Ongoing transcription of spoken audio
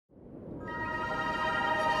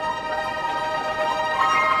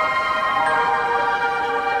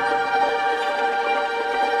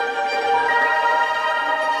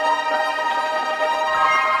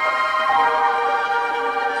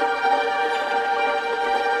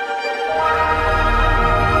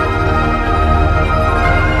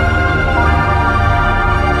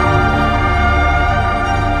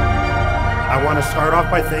start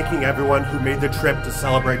off by thanking everyone who made the trip to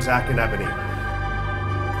celebrate Zach and Ebony.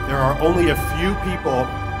 There are only a few people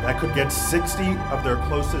that could get 60 of their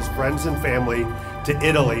closest friends and family to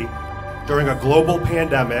Italy during a global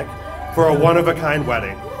pandemic for a one-of-a-kind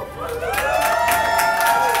wedding.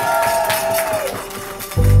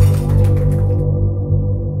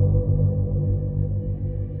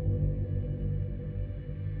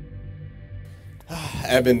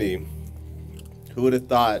 Ebony, who would have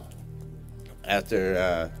thought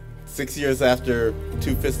after 6 years after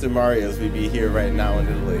Two Fisted Marios, we'd be here right now in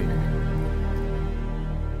Italy.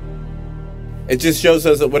 It just shows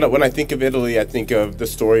us that when I think of Italy, I think of the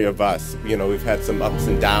story of us. You know, we've had some ups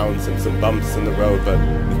and downs and some bumps in the road, but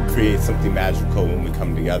we create something magical when we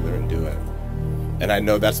come together and do it. And I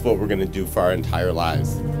know that's what we're going to do for our entire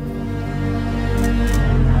lives.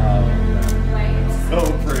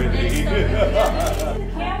 So pretty.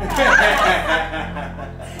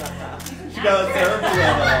 She got a therapy.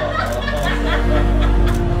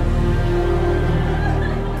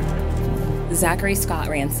 Zachary Scott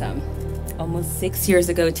Ransom. Almost 6 years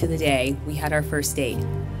ago to the day, we had our first date.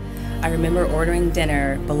 I remember ordering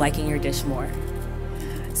dinner, but liking your dish more.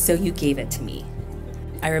 So you gave it to me.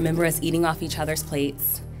 I remember us eating off each other's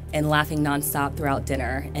plates and laughing nonstop throughout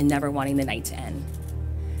dinner and never wanting the night to end.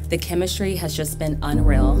 The chemistry has just been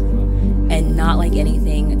unreal and not like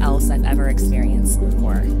anything else I've ever experienced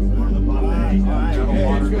before.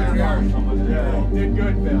 Did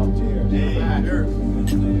good, Bill. Cheers.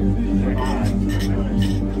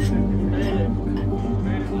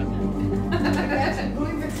 That's a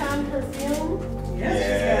Louis Vuitton perfume? Yes.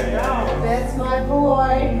 Yeah. That's my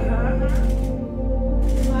boy.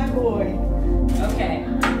 My boy. Okay,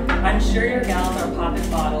 I'm sure your gals are popping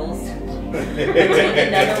bottles. Take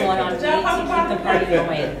another one on me to keep the party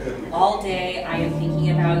going. All day I am thinking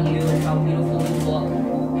about you and how beautiful you look.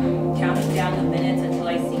 Counting down the minutes until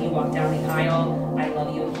I see you walk down the aisle. I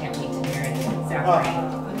love you and can't wait to hear it. Zachary.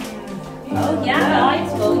 Oh yeah,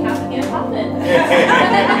 guys, well we have to get popping.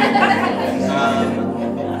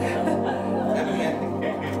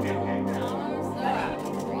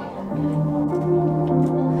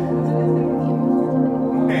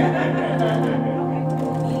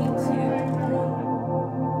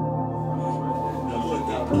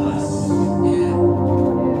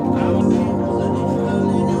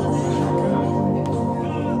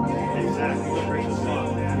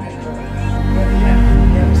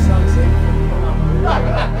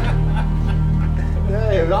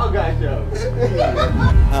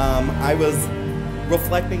 I was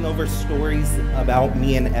reflecting over stories about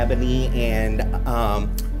me and Ebony, and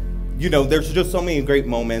you know, there's just so many great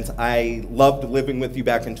moments. I loved living with you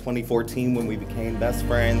back in 2014 when we became best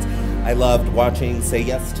friends. I loved watching Say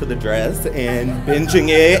Yes to the Dress and binging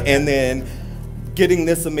it, and then getting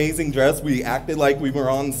this amazing dress. We acted like we were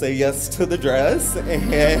on Say Yes to the Dress,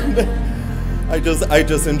 and I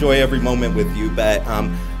just enjoy every moment with you. But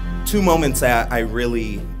two moments that I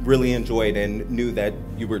really enjoyed and knew that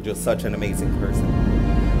you were just such an amazing person.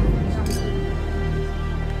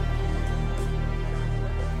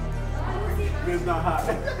 It's not hot.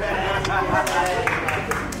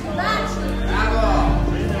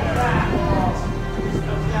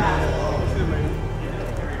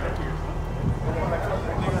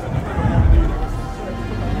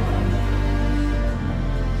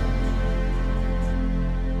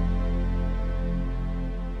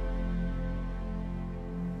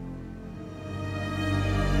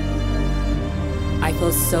 I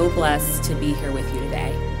feel so blessed to be here with you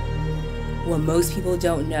today. What most people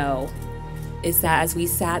don't know is that as we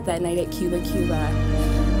sat that night at Cuba,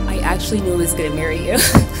 I actually knew I was gonna marry you.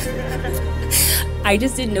 I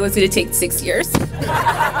just didn't know it was gonna take 6 years.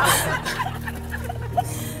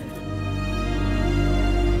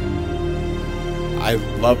 I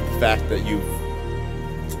love the fact that you've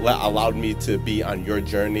allowed me to be on your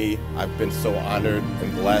journey. I've been so honored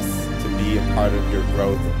and blessed to be a part of your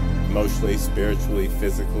growth, emotionally, spiritually,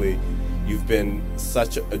 physically. You've been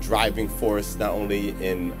such a driving force, not only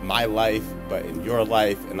in my life, but in your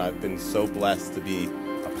life, and I've been so blessed to be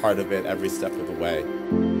a part of it every step of the way.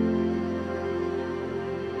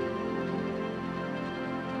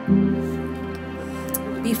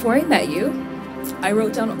 Before I met you, I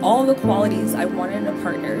wrote down all the qualities I wanted in a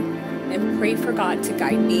partner and prayed for God to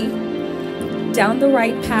guide me down the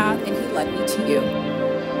right path, and He led me to you.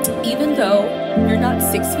 Even though you're not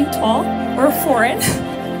 6 feet tall or foreign,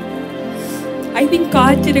 I think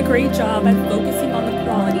God did a great job at focusing on the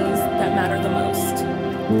qualities that matter the most.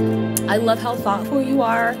 I love how thoughtful you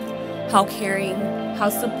are, how caring, how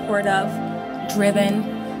supportive, driven.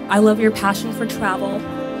 I love your passion for travel.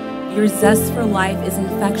 Your zest for life is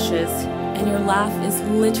infectious, and your laugh is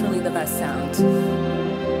literally the best sound.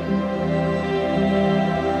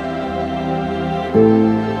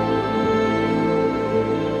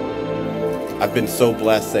 I've been so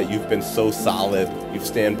blessed that you've been so solid. You've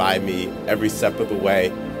stand by me every step of the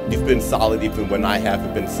way. You've been solid even when I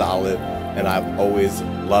haven't been solid, and I've always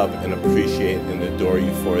loved and appreciate and adore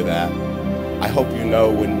you for that. I hope you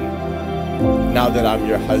know now that I'm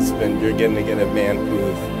your husband, you're going to get a man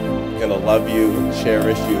who's going to love you,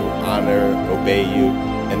 cherish you, honor, obey you,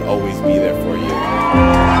 and always be there for you.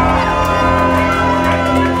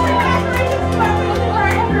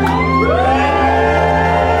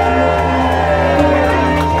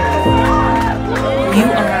 You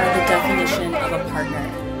are the definition of a partner.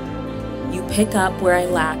 You pick up where I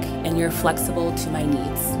lack, and you're flexible to my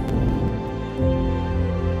needs.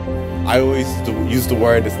 I always use the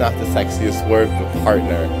word, it's not the sexiest word, but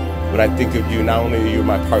partner. When I think of you, not only are you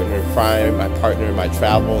my partner in crime, my partner in my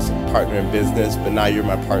travels, partner in business, but now you're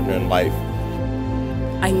my partner in life.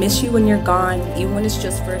 I miss you when you're gone, even when it's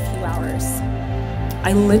just for a few hours.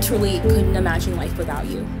 I literally couldn't imagine life without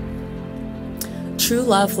you. True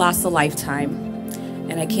love lasts a lifetime,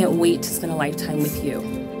 and I can't wait to spend a lifetime with you.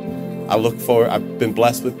 I look forward, I've been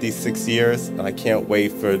blessed with these 6 years, and I can't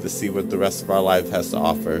wait to see what the rest of our life has to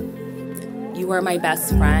offer. You are my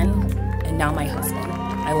best friend, and now my husband.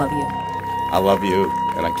 I love you. I love you,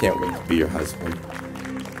 and I can't wait to be your husband.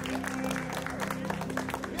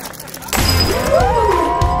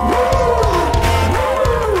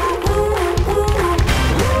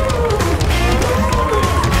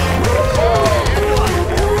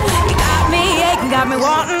 Got me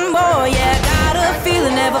wanting more, yeah, got a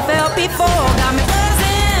feeling never felt before. Got me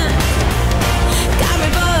buzzing, got me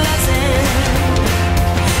buzzing.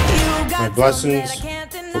 My blessings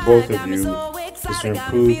for both of you is to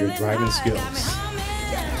improve your driving skills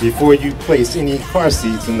before you place any car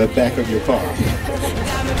seats in the back of your car. Got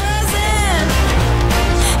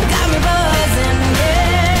me buzzing,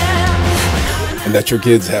 yeah. And that your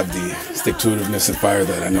kids have the stick-to-itiveness and fire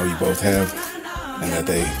that I know you both have, and that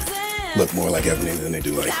they look more like Ebony than they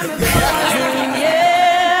do like me.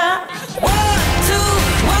 Yeah. 1, 2,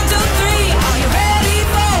 1, 2, 3. Are you ready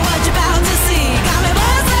for what you're about to see? Got me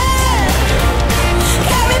buzzing.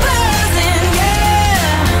 Got me buzzing,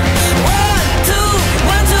 yeah. 1, 2,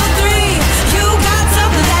 1, 2, 3. You got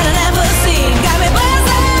something that I never seen. Got me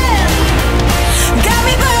buzzing. Got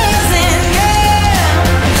me buzzing,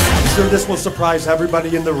 yeah. I'm sure this will surprise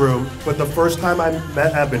everybody in the room, but the first time I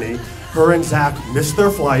met Ebony, her and Zach missed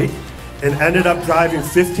their flight and ended up driving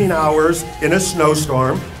 15 hours in a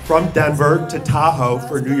snowstorm from Denver to Tahoe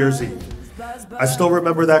for New Year's Eve. I still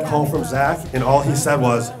remember that call from Zach, and all he said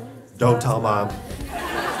was, "Don't tell Mom."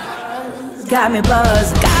 Got me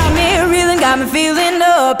buzzed, got me reeling, got me feeling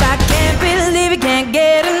up. I can't believe it, can't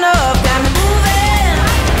get enough. Got me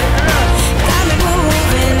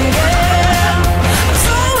moving, yeah. I'm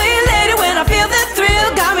so elated when I feel the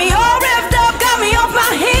thrill. Got me all revved up, got me off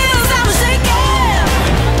my heels.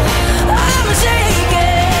 I'm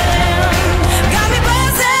shaking, got me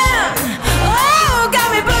buzzing. Oh, got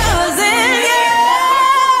me buzzing,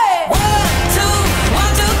 yeah. 1, 2,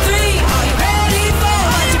 1, 2, 3. Are you ready for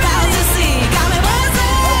what you're about to see? Got me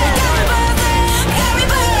buzzing, got me buzzing, got me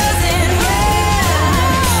buzzing,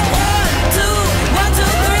 yeah. 1, 2, 1,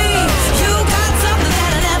 2, 3. You got something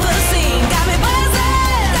that I never seen. Got me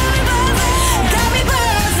buzzing, got me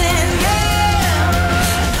buzzing,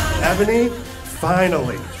 yeah. Ebony,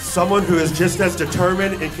 finally, someone who is just as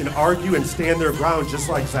determined and can argue and stand their ground just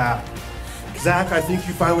like Zach. Zach, I think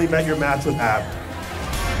you finally met your match with Ab.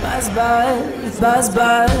 Buzz, buzz, buzz,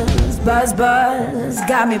 buzz, buzz, buzz,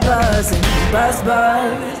 got me buzzing. Buzz,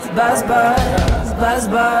 buzz, buzz, buzz, buzz,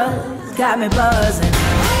 buzz, got me buzzing.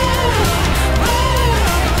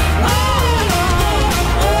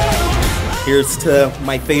 Here's to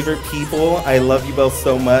my favorite people. I love you both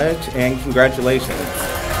so much, and congratulations.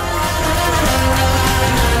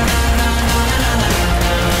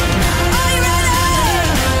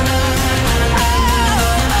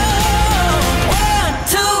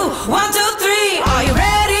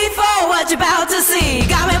 About to see,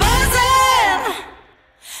 got me buzzing,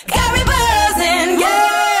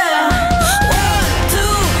 yeah. 1, 2,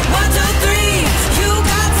 1, 2, 3. You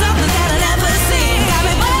got something that I never seen. Got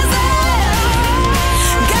me buzzing,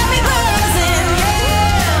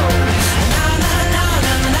 yeah. Na na na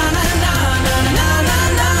na na na na na na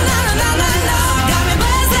na na na na na. Got me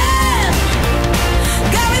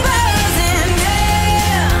buzzing,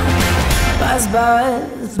 yeah. Buzz,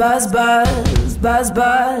 buzz, buzz, buzz. Buzz,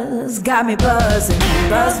 buzz, got me buzzing.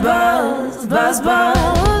 Buzz, buzz, buzz,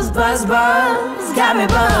 buzz, buzz, buzz, got me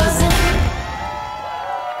buzzing.